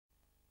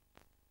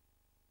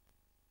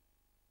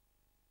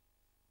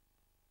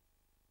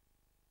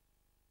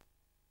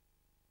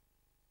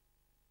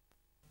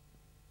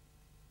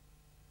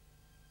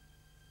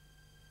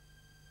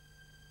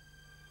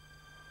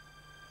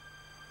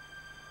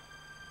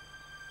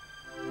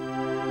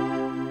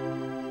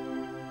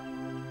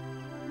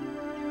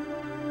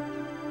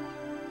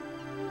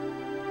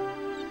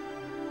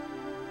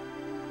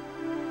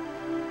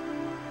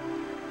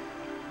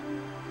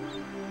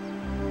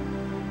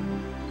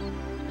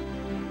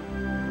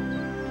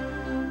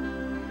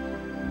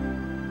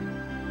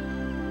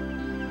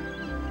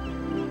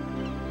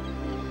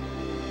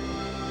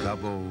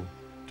Cabo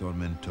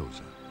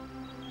Tormentosa,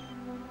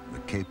 the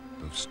Cape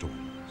of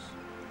Storms,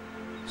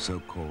 so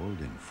called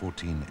in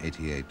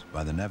 1488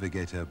 by the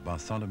navigator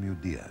Bartholomew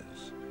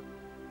Diaz,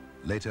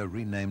 later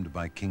renamed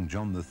by King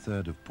John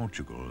III of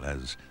Portugal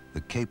as the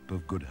Cape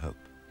of Good Hope,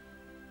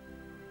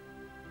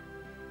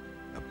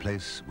 a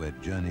place where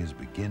journeys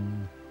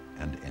begin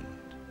and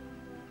end.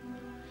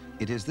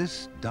 It is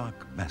this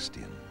dark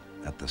bastion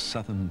at the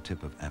southern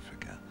tip of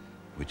Africa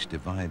which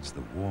divides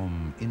the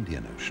warm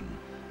Indian Ocean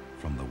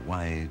from the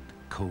wide,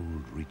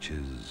 cold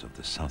reaches of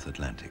the South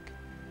Atlantic.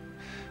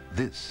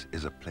 This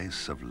is a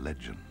place of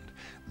legend.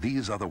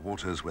 These are the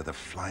waters where the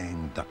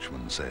Flying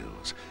Dutchman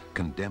sails,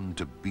 condemned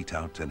to beat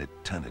out an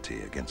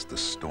eternity against the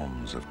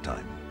storms of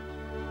time.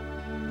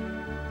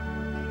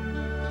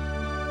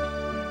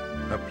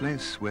 A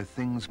place where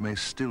things may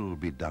still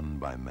be done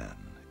by man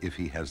if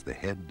he has the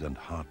head and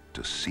heart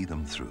to see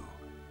them through.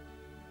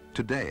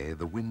 Today,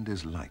 the wind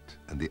is light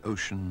and the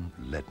ocean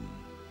leaden,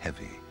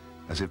 heavy,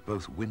 as if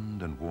both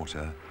wind and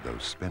water, though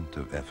spent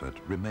of effort,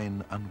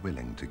 remain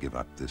unwilling to give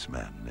up this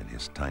man in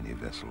his tiny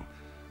vessel,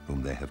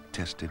 whom they have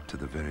tested to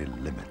the very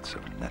limits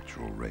of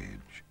natural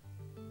rage.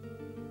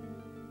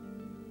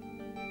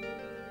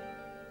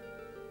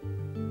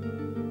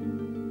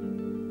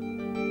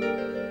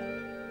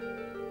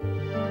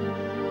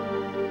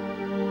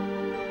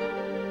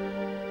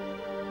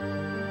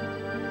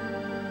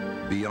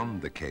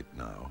 Beyond the Cape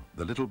now,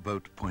 the little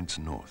boat points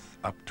north,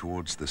 up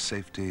towards the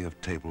safety of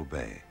Table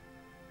Bay,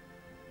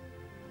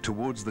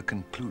 towards the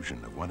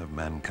conclusion of one of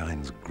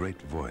mankind's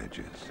great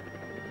voyages.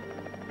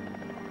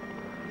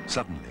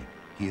 Suddenly,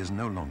 he is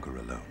no longer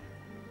alone.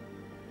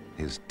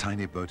 His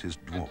tiny boat is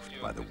dwarfed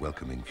by the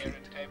welcoming fleet.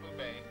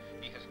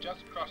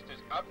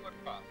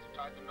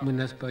 When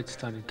those boats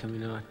started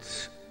coming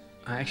out,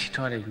 I actually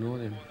tried to ignore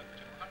them.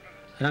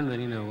 I don't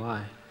really know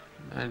why.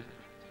 I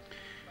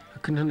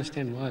couldn't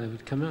understand why they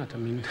would come out. I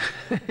mean,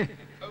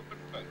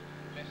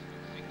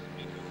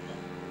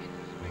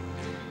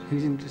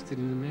 who's interested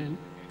in a man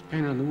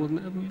going around the world in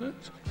an open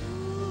boat?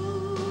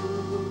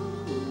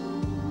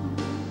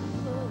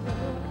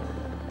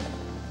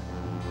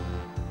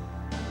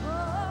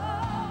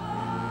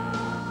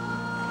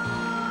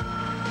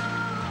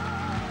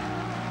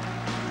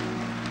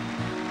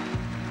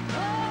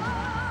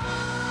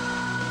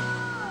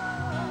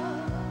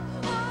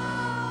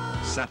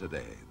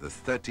 Saturday, the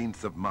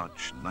 13th of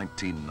March,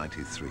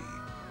 1993.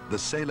 The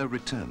sailor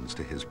returns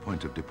to his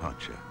point of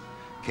departure.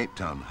 Cape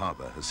Town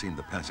Harbour has seen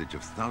the passage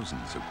of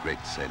thousands of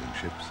great sailing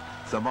ships: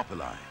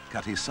 Thermopylae,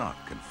 Cutty Sark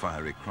and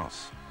Fiery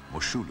Cross,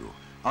 Moshulu,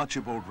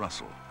 Archibald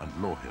Russell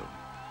and Law Hill.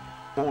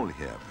 All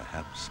here,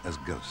 perhaps, as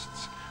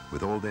ghosts,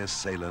 with all their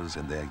sailors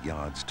in their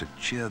yards to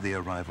cheer the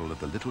arrival of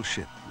the little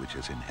ship which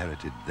has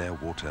inherited their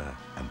water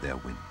and their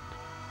wind.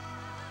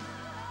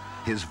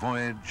 His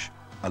voyage,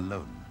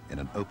 alone in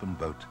an open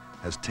boat,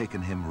 has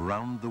taken him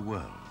round the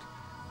world.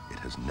 It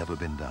has never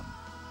been done,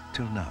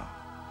 till now.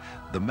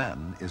 The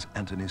man is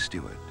Anthony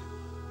Steward.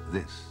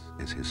 This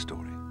is his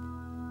story.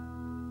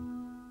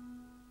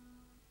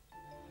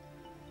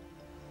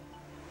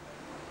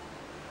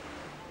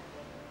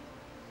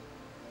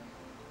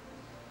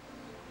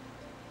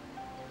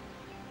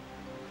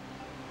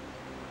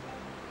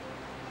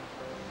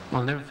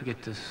 I'll never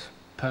forget this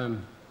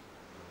poem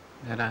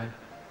that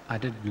I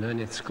did learn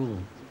at school.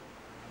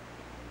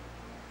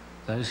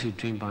 Those who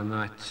dream by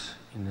night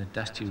in the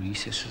dusty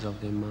recesses of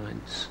their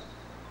minds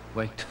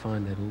wake to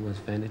find that all was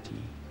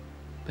vanity,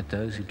 but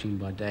those who dream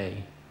by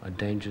day are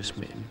dangerous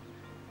men,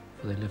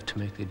 for they live to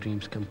make their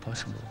dreams come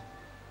possible.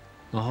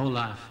 My whole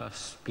life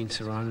I've been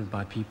surrounded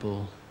by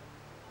people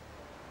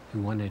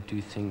who want to do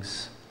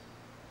things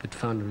but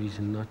found a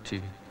reason not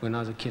to. When I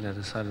was a kid, I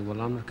decided, well,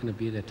 I'm not going to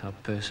be that type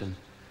of person.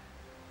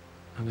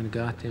 I'm going to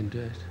go out there and do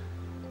it.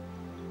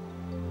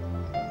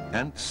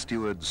 Ant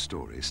Steward's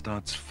story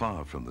starts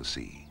far from the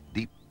sea,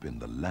 deep in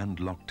the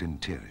landlocked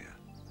interior.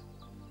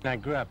 I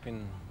grew up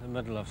in the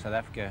middle of South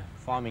Africa,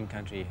 farming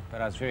country,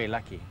 but I was very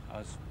lucky.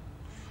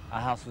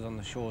 Our house was on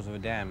the shores of a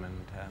dam, and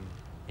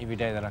every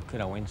day that I could,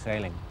 I went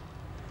sailing.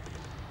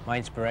 My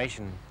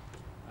inspiration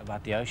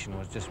about the ocean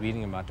was just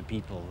reading about the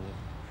people,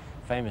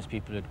 the famous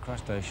people who had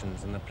crossed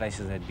oceans and the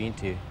places they'd been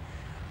to.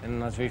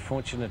 And I was very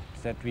fortunate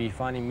that we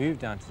finally moved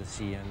down to the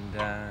sea,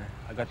 and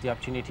I got the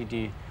opportunity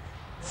to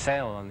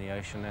sail on the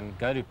ocean and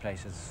go to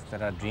places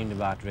that I dreamed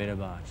about, read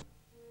about.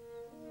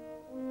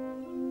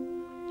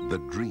 The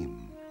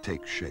dream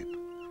takes shape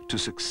to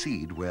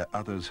succeed where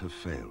others have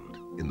failed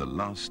in the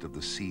last of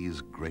the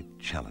sea's great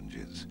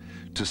challenges,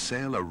 to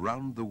sail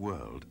around the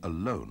world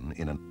alone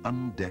in an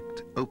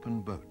undecked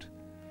open boat,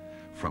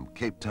 from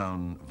Cape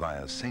Town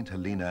via St.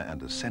 Helena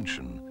and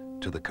Ascension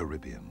to the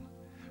Caribbean,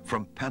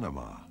 from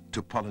Panama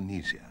to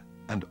Polynesia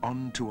and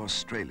on to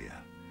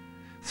Australia,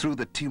 through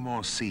the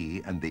Timor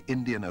Sea and the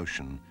Indian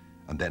Ocean,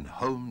 and then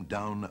home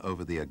down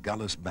over the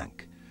Agulhas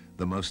Bank,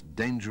 the most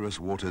dangerous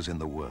waters in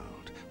the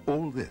world.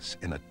 All this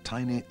in a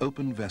tiny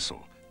open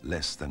vessel,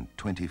 less than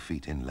 20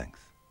 feet in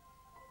length.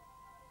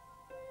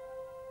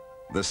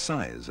 The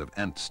size of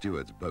Ant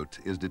Steward's boat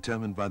is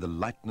determined by the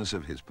lightness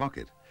of his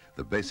pocket,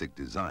 The basic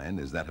design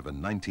is that of a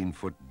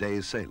 19-foot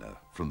day sailor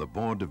from the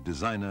board of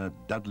designer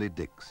Dudley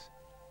Dix.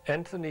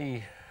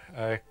 Anthony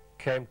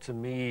came to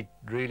me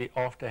really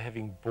after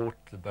having bought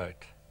the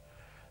boat.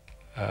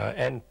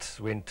 Ant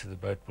went to the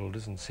boat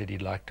builders and said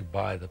he'd like to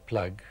buy the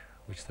plug,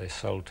 which they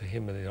sold to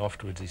him, and then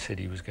afterwards he said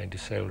he was going to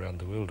sail around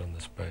the world on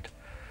this boat.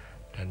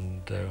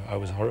 And I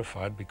was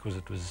horrified because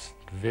it was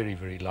very,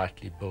 very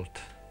lightly built,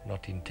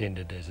 not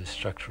intended as a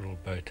structural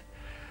boat.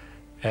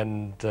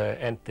 And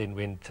Ant then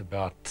went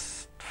about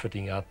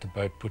fitting out the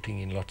boat, putting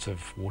in lots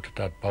of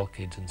watertight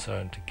bulkheads and so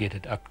on to get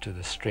it up to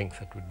the strength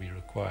that would be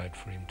required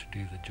for him to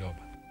do the job.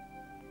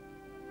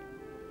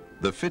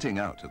 The fitting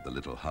out of the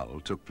little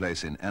hull took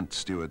place in Ant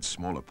Steward's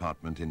small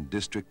apartment in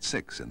District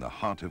 6 in the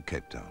heart of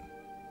Cape Town.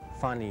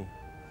 Finally,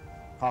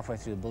 halfway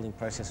through the building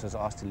process, I was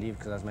asked to leave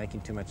because I was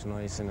making too much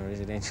noise in a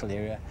residential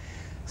area.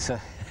 So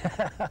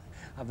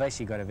I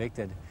basically got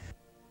evicted.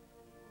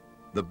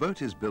 The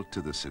boat is built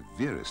to the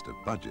severest of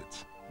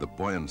budgets. The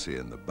buoyancy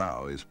in the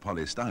bow is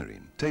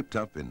polystyrene, taped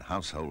up in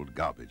household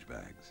garbage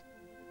bags.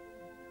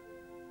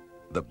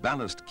 The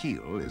ballast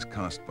keel is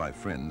cast by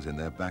friends in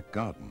their back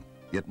garden.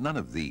 Yet none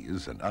of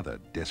these and other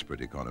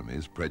desperate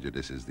economies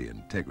prejudices the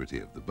integrity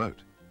of the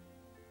boat.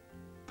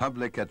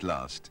 Public at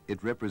last,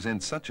 it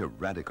represents such a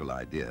radical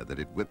idea that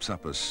it whips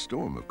up a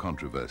storm of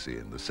controversy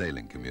in the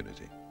sailing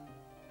community.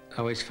 I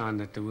always found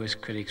that the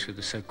worst critics were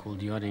the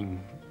so-called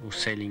yachting or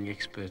sailing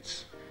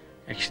experts.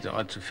 Actually, the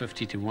odds were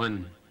 50 to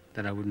 1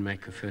 that I wouldn't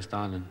make the first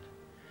island.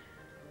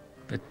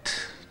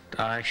 But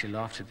I actually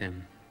laughed at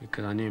them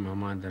because I knew in my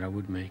mind that I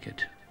would make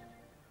it.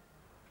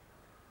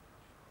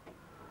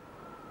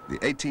 The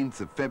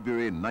 18th of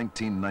February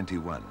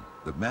 1991,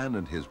 the man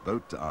and his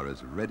boat are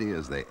as ready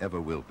as they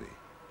ever will be.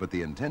 But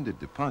the intended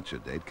departure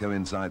date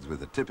coincides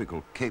with a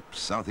typical Cape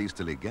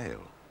southeasterly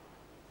gale.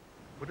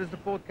 What does the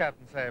port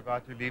captain say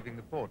about you leaving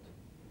the port?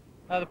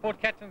 The port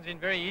captain's been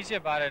very easy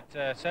about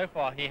it so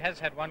far. He has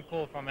had one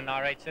call from an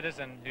irate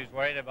citizen who's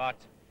worried about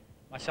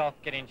myself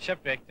getting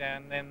shipwrecked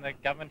and then the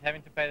government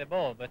having to pay the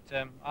bill. But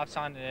I've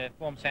signed a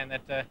form saying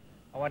that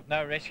I want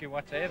no rescue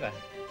whatsoever.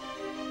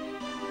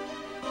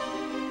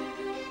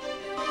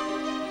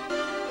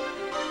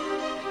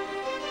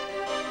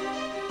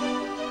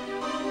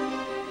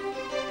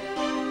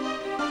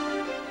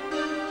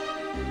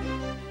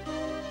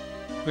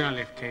 When I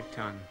left Cape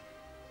Town,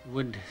 the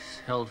wind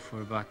held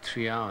for about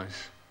 3 hours,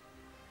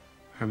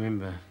 I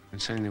remember, and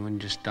suddenly the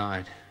wind just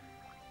died.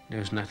 There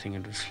was nothing,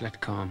 it was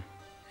flat calm.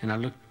 And I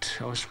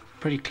was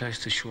pretty close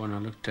to shore and I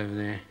looked over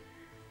there,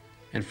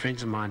 and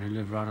friends of mine who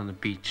live right on the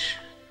beach,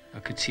 I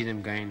could see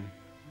them going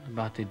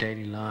about their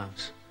daily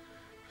lives.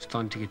 It was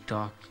starting to get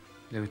dark,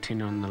 they were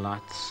turning on the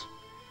lights.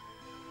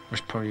 I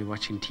was probably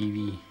watching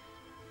TV,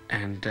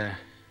 and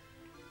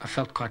I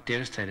felt quite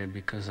devastated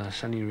because I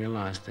suddenly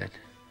realized that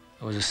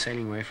I was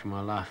sailing away from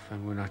my life,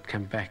 and when I'd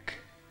come back,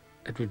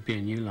 it would be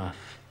a new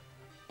life.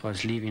 I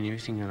was leaving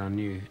everything that I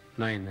knew,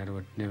 knowing that it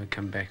would never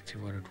come back to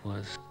what it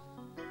was.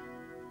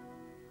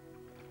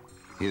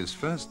 His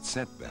first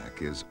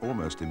setback is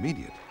almost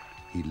immediate.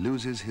 He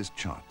loses his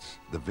charts,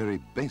 the very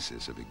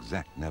basis of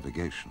exact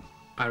navigation.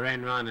 I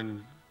ran around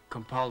and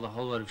compiled a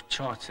whole lot of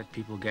charts that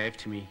people gave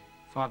to me.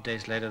 5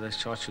 days later, those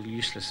charts were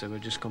useless. They were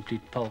just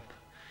complete pulp.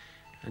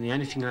 And the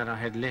only thing that I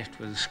had left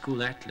was a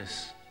school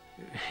atlas.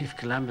 If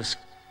Columbus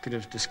could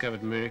have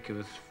discovered America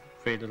with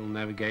very little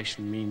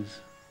navigation means,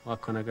 why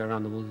can't I go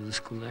around the world with a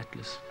school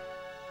atlas?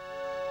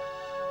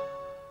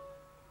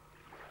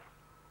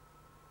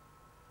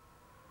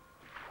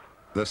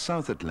 The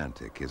South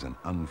Atlantic is an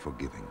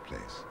unforgiving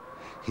place.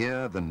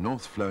 Here, the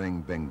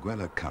north-flowing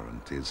Benguela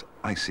current is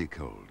icy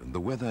cold and the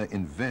weather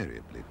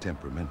invariably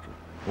temperamental,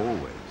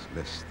 always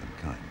less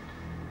than kind.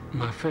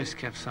 My first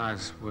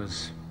capsize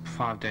was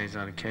 5 days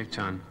out of Cape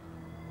Town.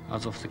 I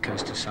was off the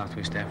coast of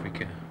Southwest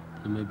Africa,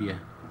 Namibia.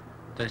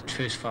 Those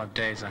first 5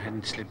 days I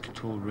hadn't slept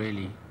at all,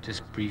 really,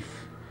 just brief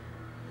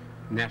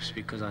naps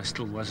because I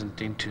still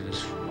wasn't into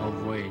this whole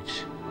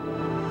voyage.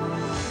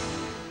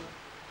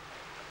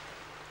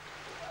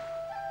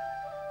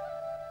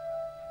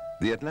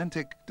 The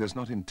Atlantic does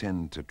not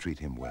intend to treat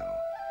him well.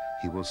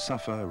 He will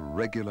suffer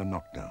regular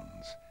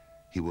knockdowns.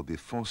 He will be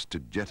forced to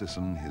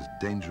jettison his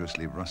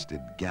dangerously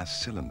rusted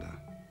gas cylinder.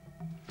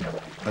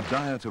 A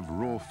diet of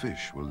raw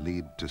fish will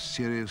lead to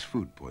serious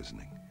food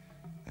poisoning,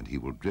 and he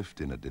will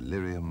drift in a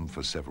delirium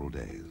for several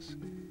days.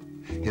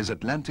 His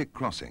Atlantic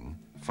crossing,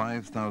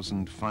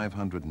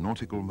 5,500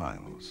 nautical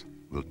miles,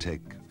 will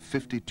take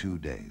 52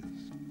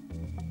 days.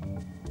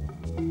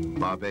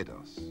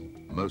 Barbados,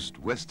 most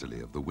westerly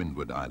of the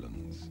Windward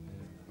Islands,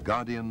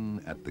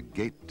 guardian at the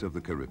gate of the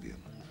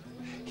Caribbean.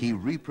 He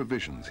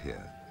reprovisions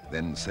here,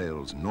 then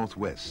sails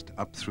northwest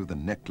up through the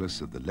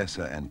necklace of the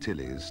Lesser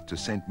Antilles to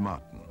St.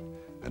 Martin,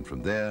 and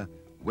from there,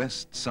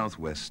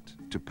 west-southwest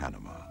to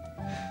Panama.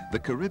 The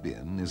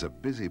Caribbean is a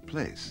busy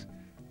place,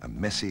 a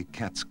messy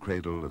cat's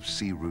cradle of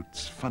sea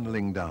routes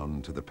funneling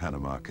down to the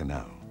Panama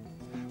Canal.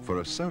 For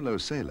a solo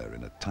sailor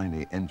in a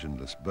tiny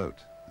engineless boat,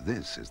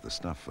 this is the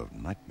stuff of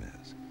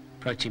nightmares.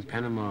 Approaching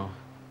Panama,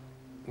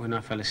 when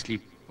I fell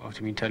asleep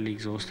after being totally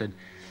exhausted,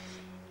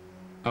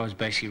 I was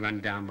basically run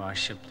down by a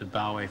ship. The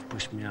bow wave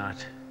pushed me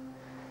out.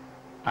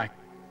 I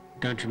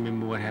don't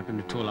remember what happened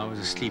at all. I was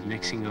asleep.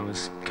 Next thing I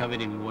was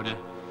covered in water,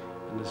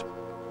 and this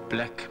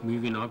black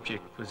moving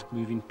object was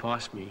moving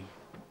past me.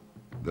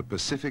 The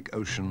Pacific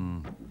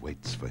Ocean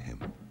waits for him.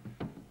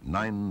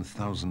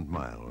 9,000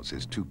 miles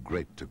is too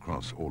great to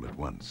cross all at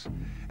once,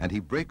 and he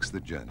breaks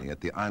the journey at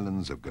the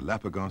islands of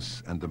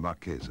Galapagos and the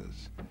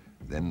Marquesas,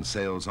 then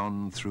sails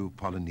on through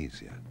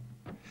Polynesia.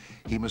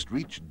 He must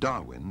reach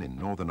Darwin in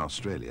northern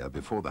Australia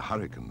before the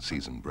hurricane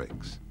season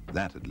breaks.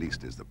 That at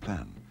least is the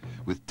plan.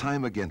 With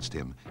time against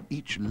him,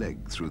 each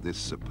leg through this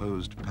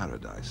supposed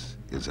paradise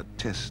is a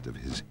test of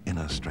his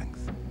inner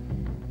strength.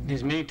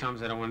 There's many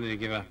times that I wanted to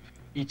give up.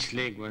 Each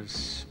leg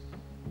was,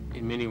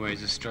 in many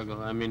ways, a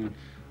struggle. I mean,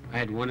 I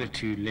had 1 or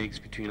 2 legs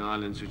between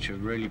islands which were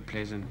really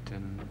pleasant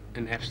and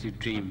an absolute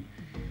dream.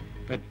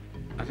 But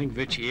I think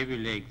virtually every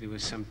leg there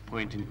was some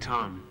point in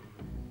time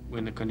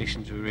when the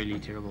conditions were really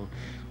terrible,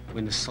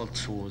 when the salt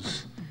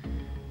sores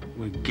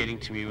were getting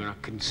to me, when I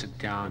couldn't sit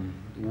down,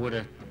 the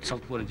water,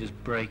 salt water just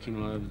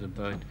breaking all over the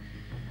boat.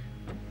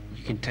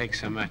 You can take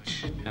so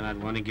much, and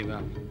I'd want to give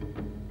up.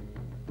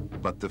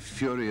 But the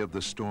fury of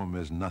the storm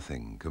is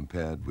nothing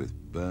compared with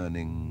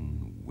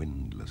burning,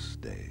 windless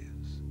days.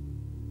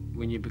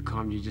 When you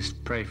become, you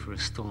just pray for a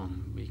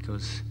storm,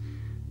 because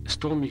a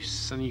storm is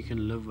something you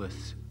can live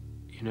with.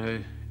 You know,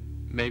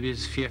 maybe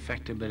it's a fear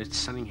factor, but it's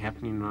something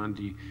happening around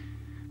you.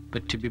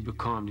 But to be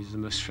becalmed is the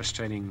most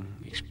frustrating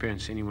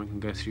experience anyone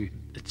can go through.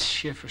 It's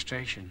sheer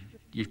frustration.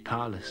 You're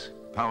powerless.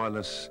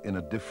 Powerless in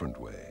a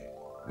different way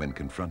when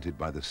confronted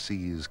by the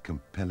sea's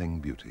compelling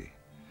beauty,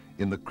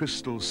 in the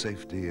crystal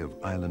safety of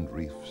island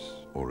reefs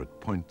or at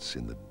points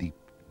in the deep,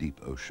 deep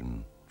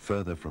ocean,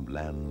 further from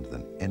land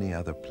than any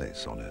other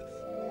place on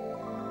earth.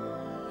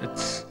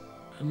 It's,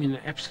 I mean,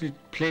 the absolute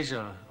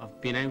pleasure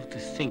of being able to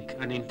think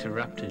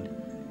uninterrupted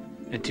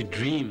and to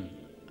dream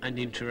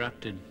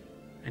uninterrupted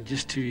and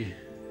just to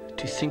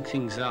think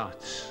things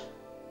out,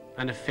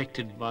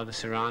 unaffected by the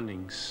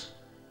surroundings.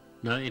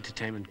 No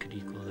entertainment could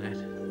equal that.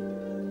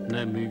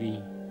 No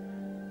movie,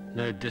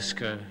 no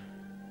disco.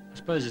 I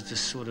suppose it's a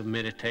sort of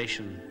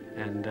meditation,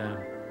 and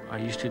I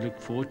used to look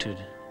forward to it.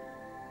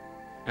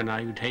 And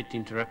I would hate the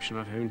interruption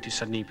of having to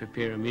suddenly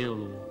prepare a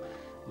meal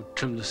or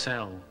trim the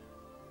sail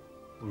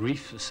or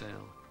reef the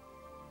sail.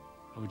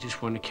 I would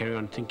just want to carry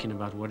on thinking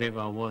about whatever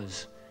I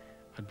was.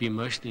 I'd be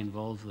emotionally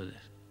involved with it.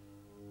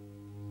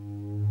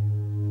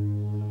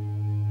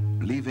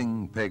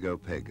 Leaving Pago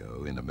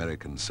Pago in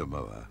American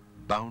Samoa,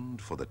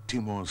 bound for the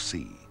Timor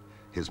Sea,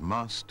 his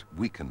mast,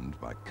 weakened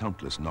by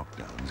countless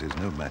knockdowns, is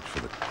no match for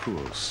the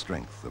cruel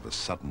strength of a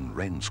sudden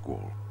rain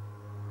squall.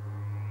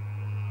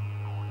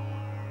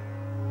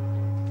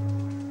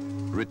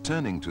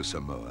 Returning to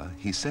Samoa,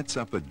 he sets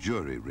up a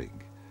jury rig.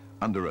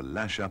 Under a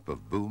lash-up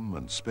of boom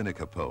and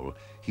spinnaker pole,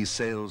 he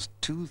sails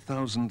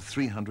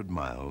 2,300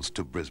 miles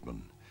to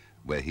Brisbane,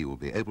 where he will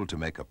be able to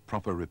make a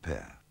proper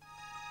repair.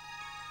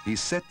 He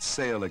sets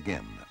sail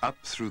again up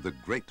through the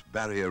Great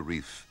Barrier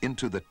Reef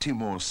into the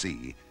Timor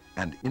Sea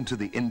and into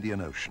the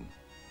Indian Ocean.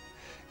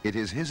 It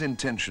is his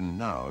intention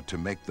now to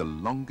make the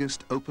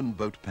longest open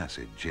boat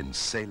passage in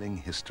sailing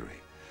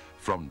history,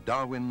 from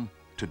Darwin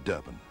to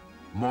Durban,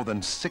 more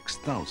than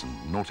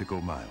 6,000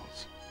 nautical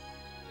miles.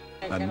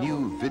 A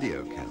new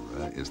video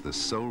camera is the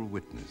sole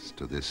witness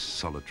to this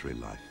solitary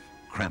life,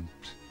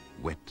 cramped,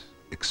 wet,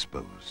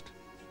 exposed.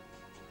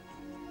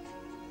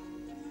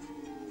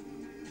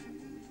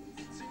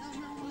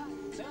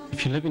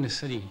 If you live in a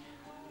city,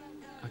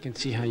 I can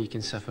see how you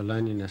can suffer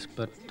loneliness,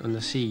 but on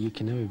the sea you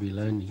can never be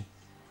lonely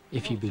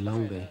if you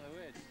belong there.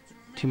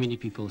 Too many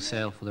people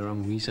sail for the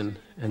wrong reason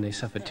and they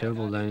suffer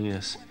terrible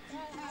loneliness,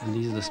 and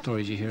these are the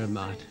stories you hear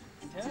about.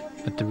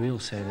 But the real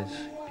sailors,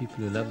 people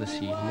who love the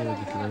sea, never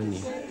get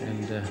lonely,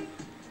 and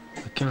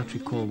I cannot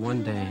recall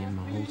one day in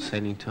my whole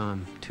sailing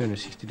time,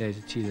 260 days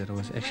at sea, that I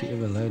was actually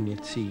ever lonely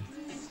at sea.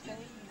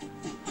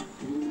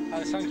 Oh,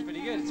 the song's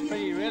pretty good. It's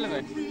pretty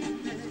relevant.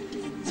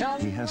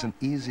 He has an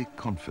easy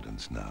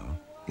confidence now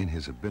in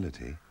his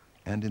ability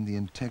and in the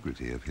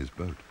integrity of his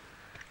boat.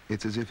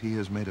 It's as if he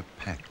has made a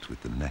pact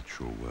with the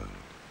natural world.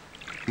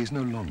 He's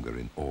no longer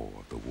in awe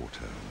of the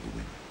water and the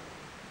wind.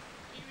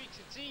 3 weeks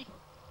at sea,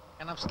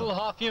 and I'm still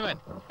half human.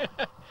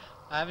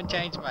 I haven't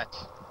changed much.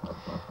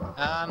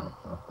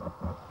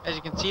 As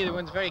you can see, the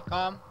wind's very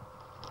calm.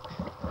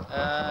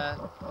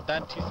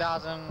 Done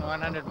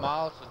 2,100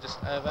 miles, or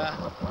just over.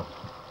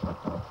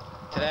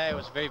 Today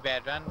was a very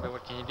bad run, but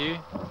what can you do?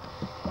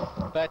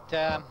 But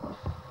how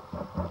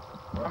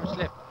much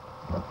left?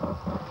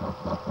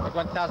 Got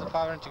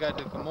 1,500 to go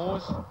to the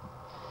Comores,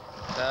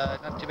 so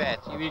not too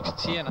bad. 3 weeks at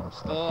sea, and I'm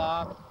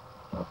still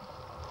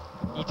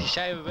need to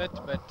shave a bit,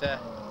 but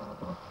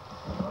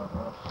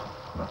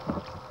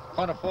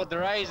can't afford the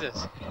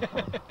razors.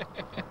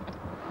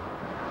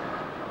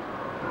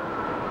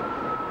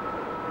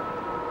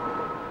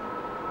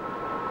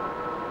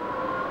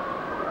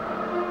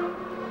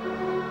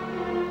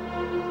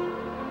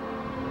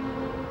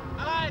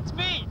 It's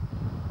me!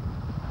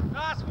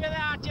 Nice weather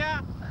out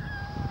here.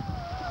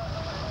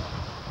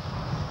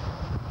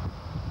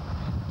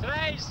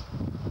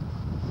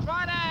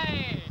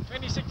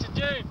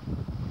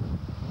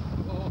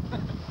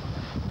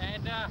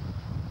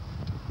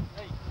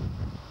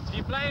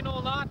 playing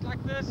all night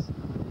like this.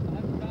 I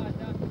haven't died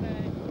down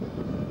today.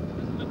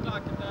 Doesn't look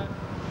like it though.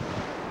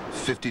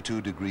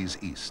 52 degrees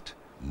east,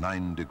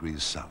 9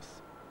 degrees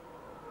south.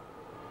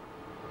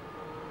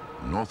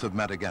 North of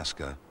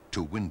Madagascar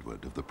to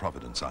windward of the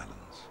Providence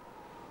Islands.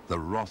 The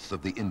wrath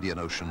of the Indian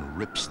Ocean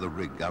rips the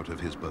rig out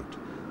of his boat,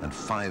 and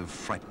 5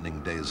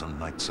 frightening days and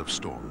nights of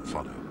storm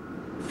follow.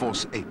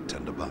 Force 8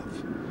 and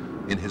above.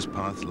 In his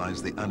path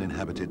lies the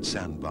uninhabited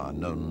sandbar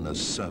known as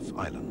Surf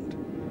Island.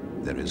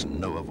 There is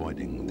no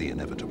avoiding the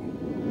inevitable.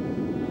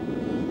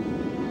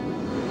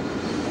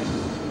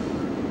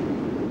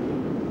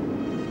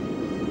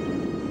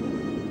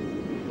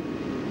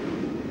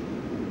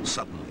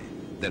 Suddenly,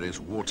 there is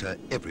water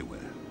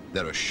everywhere.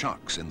 There are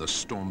sharks in the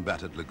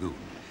storm-battered lagoon.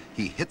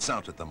 He hits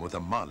out at them with a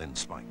marlin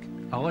spike.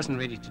 I wasn't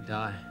ready to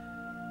die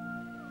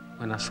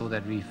when I saw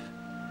that reef.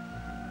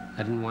 I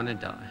didn't want to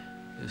die.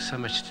 There was so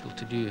much still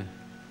to do.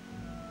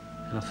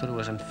 And I thought it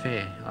was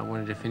unfair. I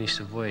wanted to finish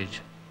the voyage.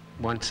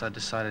 Once I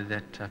decided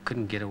that I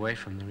couldn't get away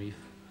from the reef,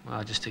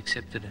 I just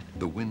accepted it.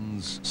 The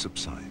winds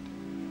subside.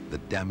 The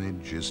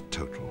damage is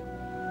total.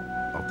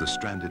 Of the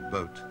stranded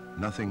boat,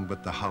 nothing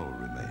but the hull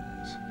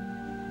remains.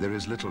 There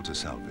is little to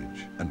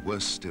salvage, and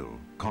worse still,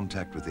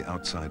 contact with the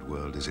outside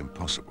world is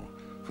impossible,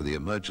 for the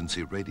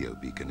emergency radio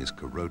beacon is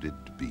corroded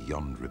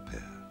beyond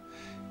repair.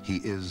 He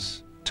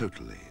is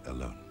totally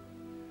alone.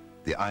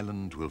 The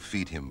island will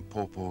feed him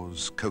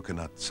pawpaws,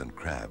 coconuts, and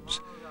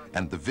crabs,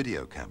 and the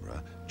video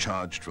camera,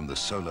 charged from the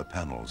solar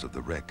panels of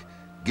the wreck,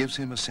 gives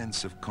him a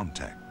sense of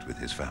contact with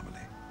his family.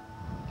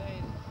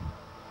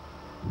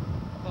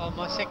 Well,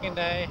 my second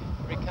day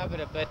recovered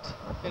a bit,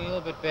 feel a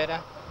little bit better,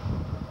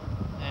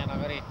 and I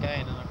got it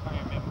again, and I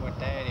can't remember what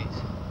day it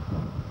is.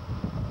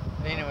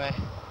 But anyway,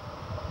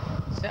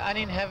 it's the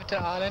uninhabited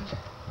island.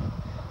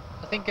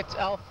 I think it's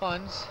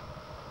Alphonse.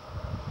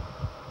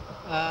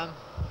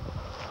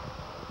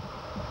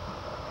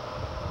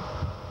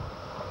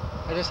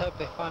 I just hope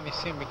they find me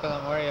soon because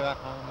I'm worried about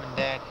my mom and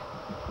dad.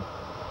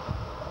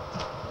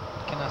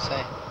 What can I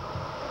say?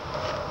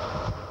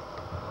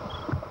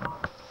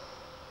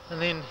 And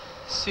then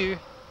Sue,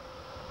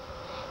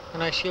 I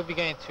know she'll be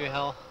going through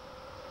hell.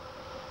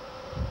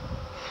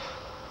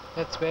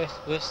 That's the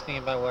worst thing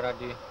about what I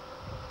do.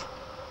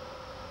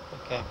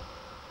 Okay.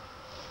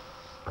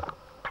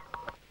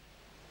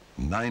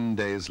 9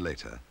 days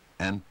later,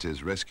 Ant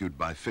is rescued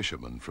by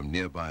fishermen from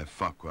nearby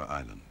Farquhar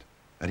Island,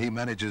 and he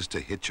manages to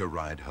hitch a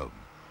ride home.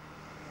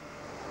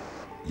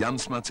 Jan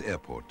Smuts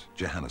Airport,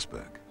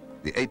 Johannesburg,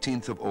 the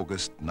 18th of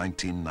August,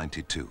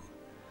 1992.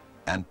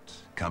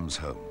 Ant comes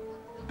home,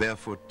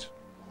 barefoot,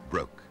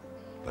 broke,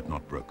 but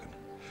not broken.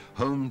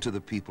 Home to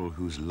the people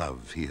whose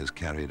love he has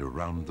carried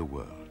around the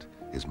world,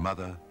 his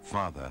mother,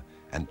 father,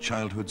 and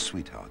childhood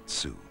sweetheart,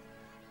 Sue.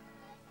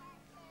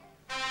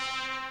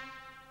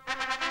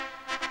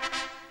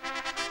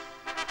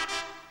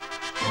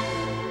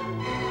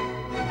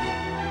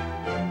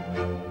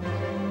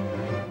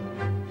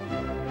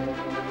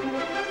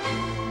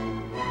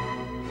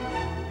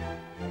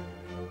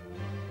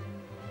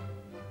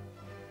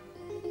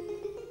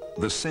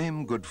 The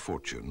same good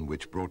fortune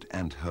which brought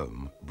Ant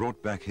home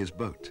brought back his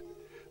boat.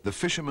 The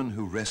fishermen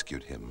who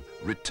rescued him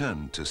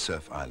returned to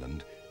Surf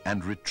Island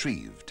and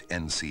retrieved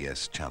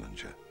NCS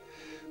Challenger.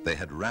 They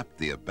had wrapped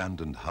the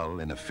abandoned hull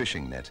in a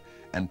fishing net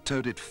and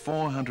towed it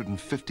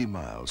 450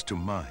 miles to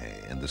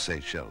Mahe in the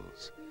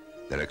Seychelles.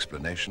 Their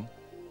explanation?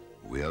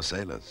 We are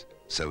sailors,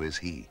 so is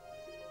he,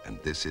 and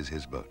this is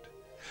his boat.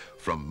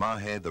 From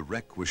Mahe, the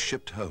wreck was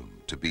shipped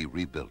home to be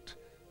rebuilt,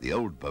 the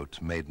old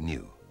boat made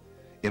new,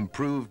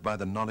 improved by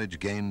the knowledge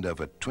gained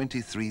over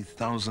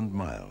 23,000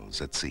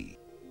 miles at sea.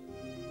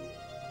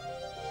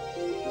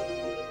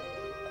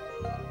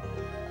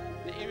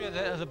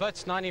 The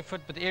boat's 90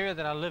 foot, but the area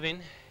that I live in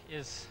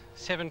is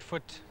 7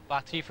 foot by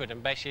 3 foot,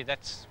 and basically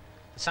that's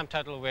the sum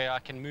total where I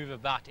can move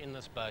about in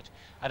this boat.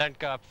 I don't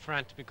go up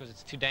front because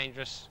it's too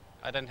dangerous.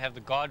 I don't have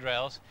the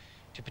guardrails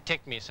to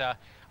protect me, so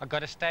I've got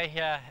to stay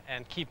here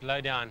and keep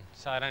low down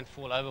so I don't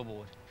fall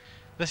overboard.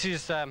 This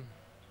is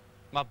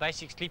my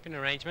basic sleeping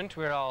arrangement,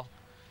 where I'll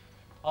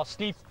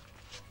sleep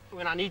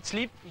when I need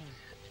sleep.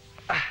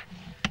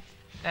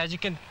 As you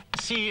can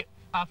see,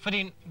 I fit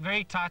in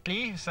very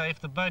tightly, so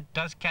if the boat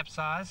does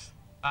capsize,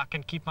 I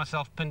can keep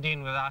myself pinned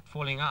in without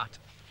falling out.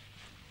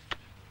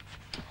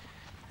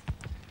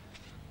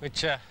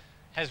 Which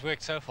has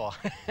worked so far.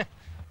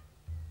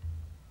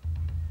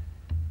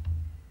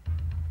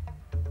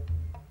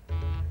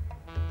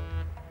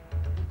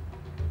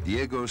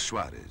 Diego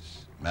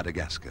Suarez,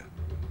 Madagascar.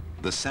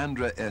 The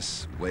Sandra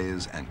S.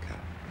 weighs anchor.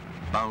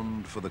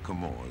 Bound for the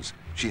Comores,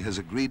 she has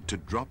agreed to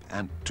drop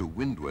Ant to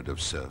windward of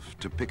Surf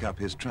to pick up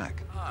his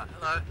track. Ah,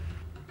 hello.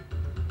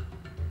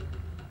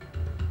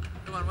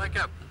 Come on, wake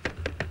up.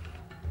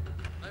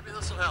 Maybe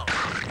this'll help.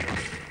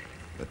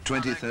 The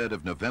 23rd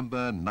of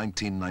November,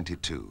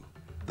 1992.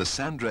 The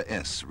Sandra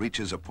S.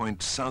 reaches a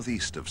point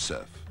southeast of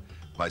Surf.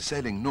 By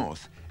sailing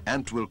north,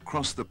 Ant will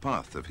cross the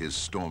path of his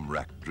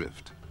storm-racked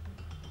drift.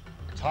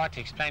 It's hard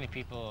to explain to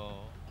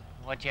people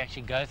what you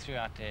actually go through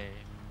out there,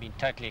 being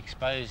totally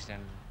exposed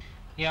and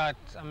Yeah,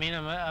 I mean,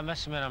 I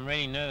must admit, I'm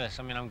really nervous.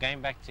 I mean, I'm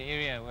going back to the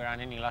area where I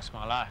nearly lost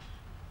my life.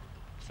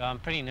 So I'm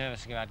pretty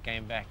nervous about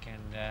going back,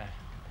 and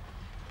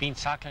being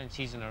cyclone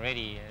season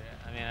already,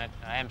 I mean,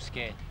 I am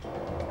scared.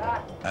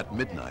 At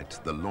midnight,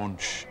 the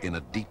launch in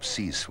a deep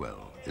sea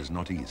swell is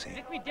not easy.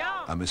 Let me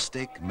down! A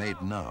mistake made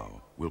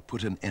now will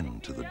put an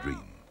end to the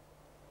dream.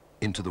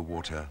 Into the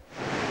water,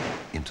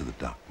 into the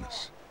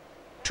darkness.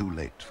 Too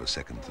late for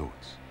second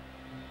thoughts.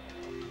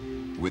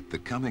 With the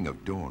coming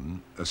of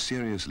dawn, a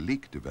serious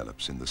leak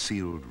develops in the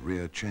sealed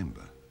rear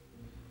chamber.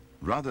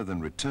 Rather than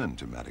return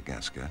to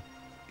Madagascar,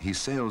 he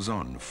sails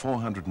on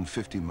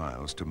 450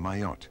 miles to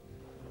Mayotte,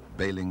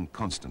 bailing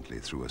constantly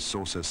through a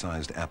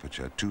saucer-sized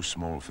aperture too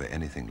small for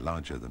anything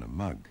larger than a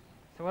mug.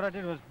 So what I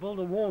did was build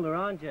a wall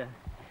around here.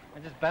 I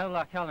just bailed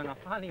like hell, and I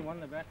finally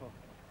won the battle.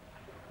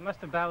 I must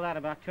have bailed out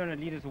about 200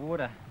 liters of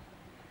water.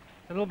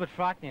 It's a little bit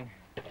frightening.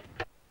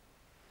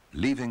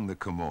 Leaving the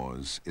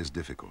Comores is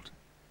difficult.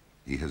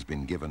 He has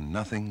been given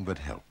nothing but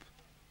help,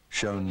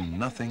 shown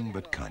nothing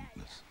but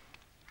kindness.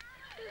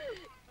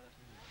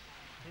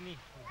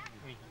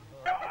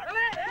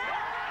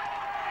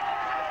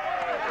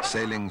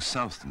 Sailing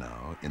south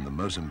now in the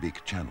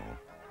Mozambique Channel,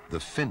 the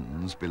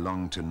fins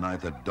belong to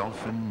neither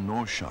dolphin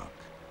nor shark,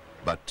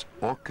 but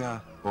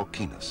orca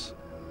orcinus,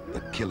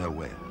 the killer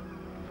whale.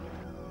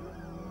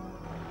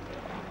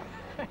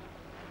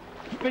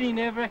 It's pretty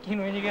nerve-wracking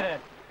when you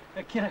get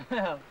a killer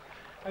whale.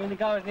 I mean, the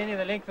guy was nearly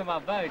the length of my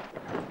boat.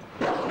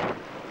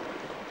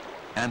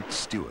 Anthony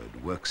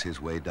Steward works his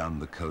way down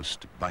the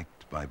coast bite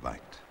by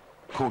bite.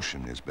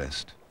 Caution is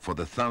best, for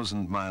the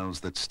 1,000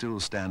 miles that still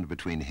stand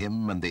between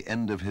him and the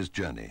end of his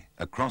journey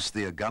across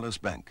the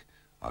Agulhas Bank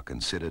are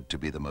considered to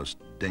be the most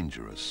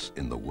dangerous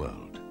in the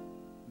world.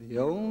 The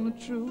only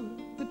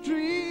truth, the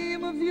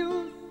dream of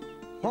youth,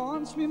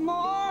 haunts me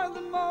more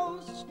than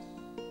most.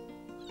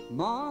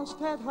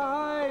 Masthead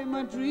high,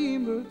 my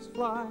dream birds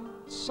fly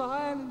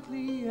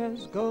silently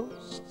as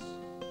ghosts.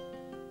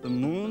 The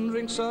moon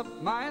drinks up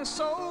my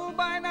soul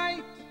by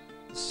night,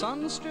 the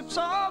sun strips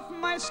off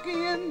my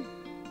skin,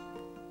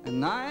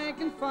 and I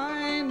can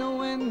find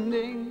no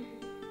ending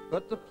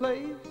but the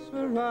place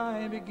where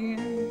I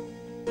begin.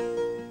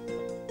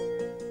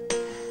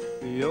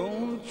 The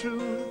only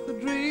truth, the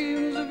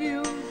dreams of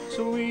you,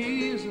 so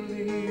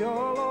easily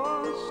are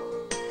lost.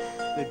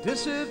 They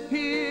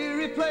disappear,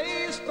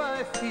 replaced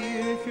by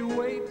fear if you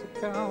wait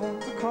to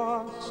count the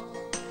cost.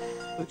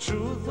 The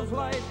truth of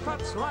life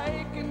cuts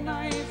like a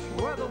knife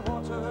where the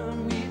water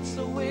meets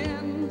the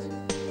wind.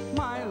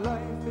 My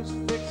life is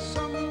fixed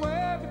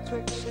somewhere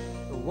betwixt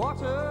the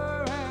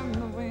water and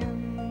the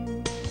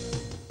wind.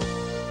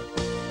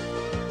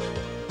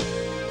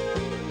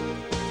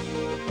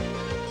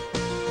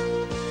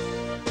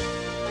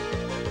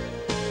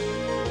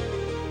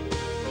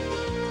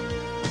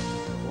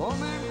 The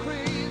woman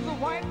craves the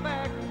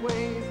white-backed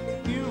wave,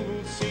 you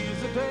will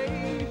seize the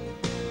day.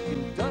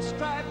 In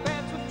dust-striped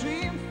beds with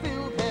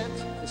dream-filled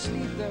heads, they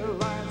sleep their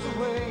lives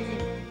away.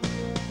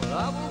 Well,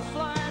 I will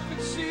fly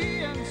to sea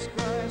and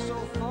sky so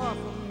far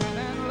from men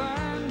and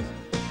land,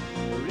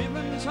 where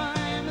even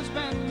time is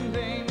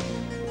bending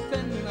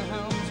within the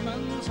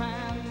helmsman's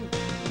hand.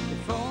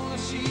 If only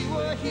she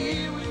were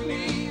here with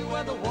me,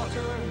 where the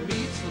water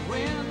meets the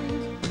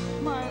wind.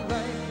 My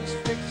life is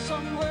fixed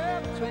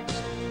somewhere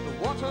betwixt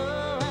the water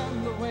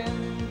and the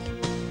wind.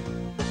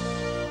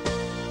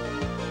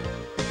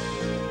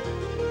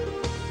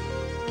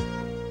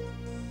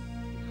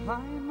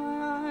 Behind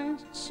my eyes,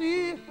 I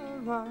see her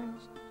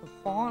rise to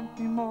haunt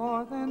me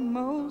more than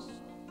most.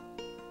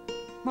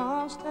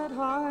 Masthead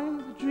high,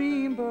 the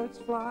dream birds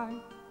fly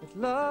that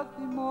love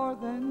me more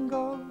than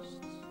ghosts.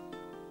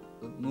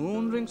 The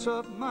moon drinks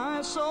up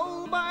my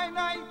soul by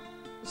night,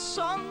 the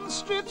sun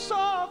strips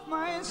off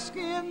my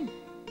skin,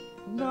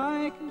 and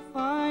I can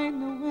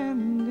find no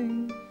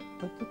ending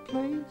but the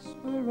place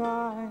where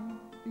I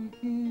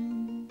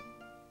begin.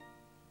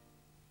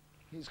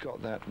 He's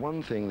got that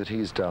one thing that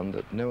he's done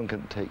that no one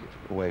can take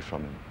away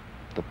from him,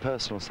 the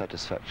personal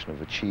satisfaction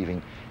of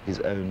achieving his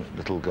own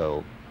little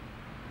goal.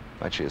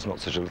 Actually, it's not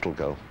such a little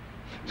goal.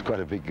 It's quite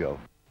a big goal.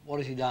 What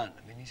has he done?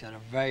 I mean, he's had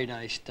a very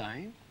nice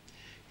time.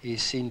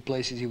 He's seen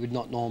places he would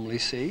not normally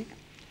see.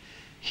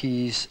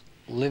 He's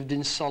lived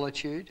in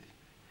solitude.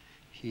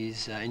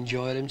 He's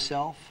enjoyed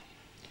himself.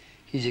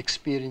 He's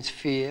experienced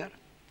fear.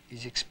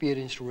 He's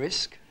experienced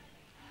risk.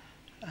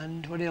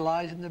 And when he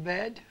lies in the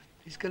bed,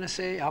 he's going to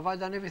say, have I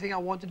done everything I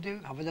want to do?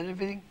 Have I done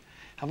everything?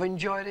 Have I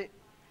enjoyed it?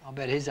 I'll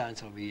bet his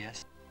answer will be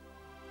yes.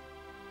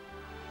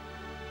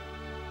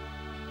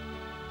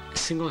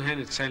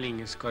 Single-handed sailing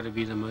has got to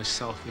be the most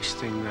selfish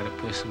thing that a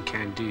person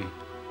can do.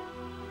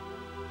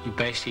 You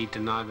basically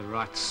deny the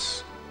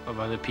rights of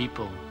other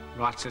people,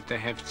 rights that they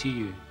have to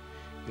you,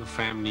 your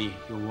family,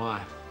 your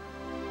wife.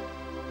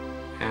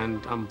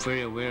 And I'm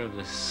very aware of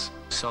this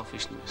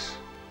selfishness,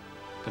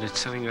 but it's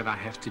something that I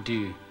have to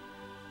do.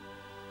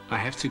 I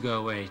have to go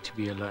away to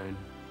be alone.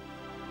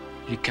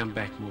 You come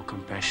back more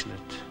compassionate,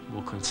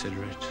 more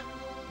considerate.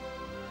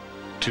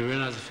 To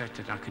realize the fact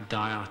that I could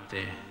die out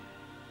there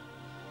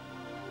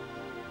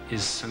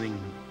is something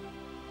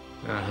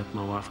that I hope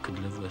my wife could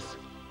live with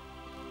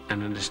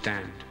and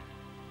understand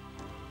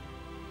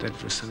that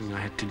it was something I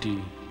had to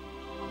do.